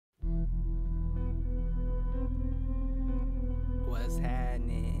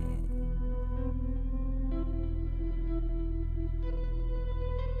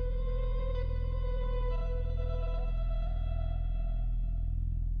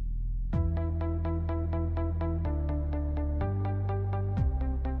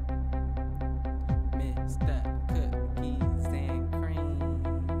Mr. Cookies and Cream.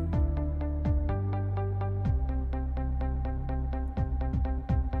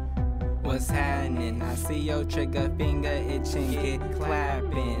 What's happening? I see your trigger finger itching, get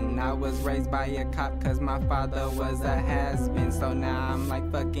clapping. I was raised by a cop cause my father was a has-been. So now I'm like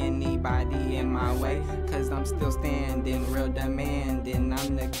fuck anybody in my way, cause I'm still standing, real demanding.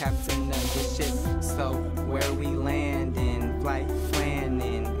 I'm the captain of this ship, so where we landing? Flight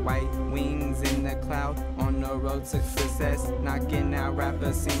planning, white wings in the cloud, on the road to success. Knocking out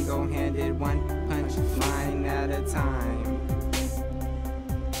rappers single-handed, one punch line at a time.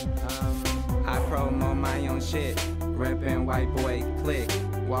 I promote my own shit, reppin' white boy click,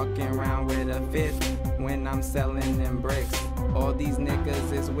 walking around with a fifth when I'm selling them bricks. All these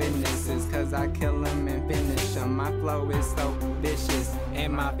niggas is witnesses, cause I kill them and finish them. My flow is so vicious,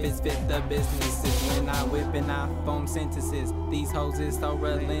 and my fists fit the businesses. When I whip and I foam sentences, these hoes is so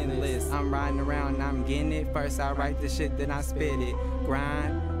relentless. I'm riding around, I'm getting it. First I write the shit, then I spit it.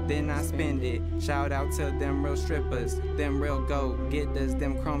 Grind, then I spend it. Shout out to them real strippers, them real go-getters,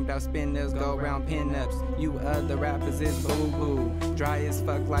 them chromed out spinners, go round pinups. You other rappers is boo-boo, dry as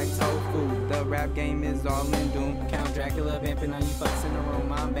fuck like tofu. The rap game is all in doom. Count Dracula vamping on you fucks in the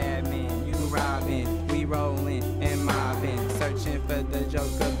room. I'm Batman, you Robin, we rollin' and mobbing, searching for the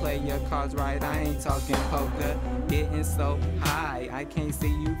Joker. Play your cards right, I ain't talking poker. Getting so high, I can't see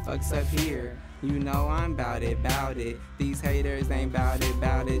you fucks up here. You know I'm bout it, bout it. These haters ain't bout it,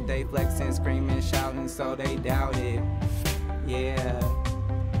 bout it. They flexin', screamin', shoutin', so they doubt it. Yeah.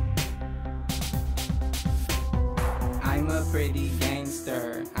 I'm a pretty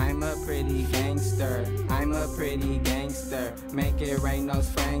gangster, I'm a pretty gangster, I'm a pretty gangster. Make it rain, no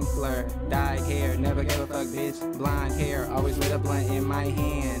sprinkler. Dyed hair, never gave a fuck, bitch. Blonde hair, always with a blunt in my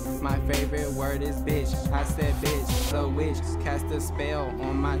hand. My favorite word is bitch. I said bitch, so witch cast a spell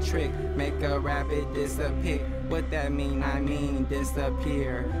on my trick. Make a rabbit disappear. What that mean? I mean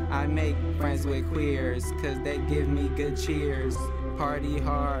disappear. I make friends with queers, cause they give me good cheers. Party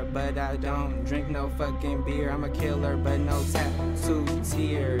hard, but I don't drink no fucking beer. I'm a killer, but no tattoo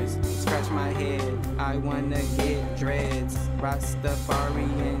tears. Scratch my head, I wanna get dreads.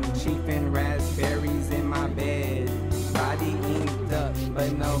 Rastafarian, chiefin' raspberries in my bed. Body inked up,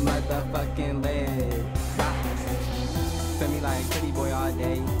 but no motherfucking lead. Feel me like pretty boy all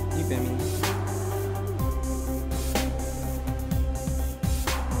day, you feel me?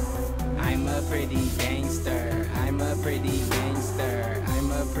 I'm a pretty gangster, I'm a pretty gangster,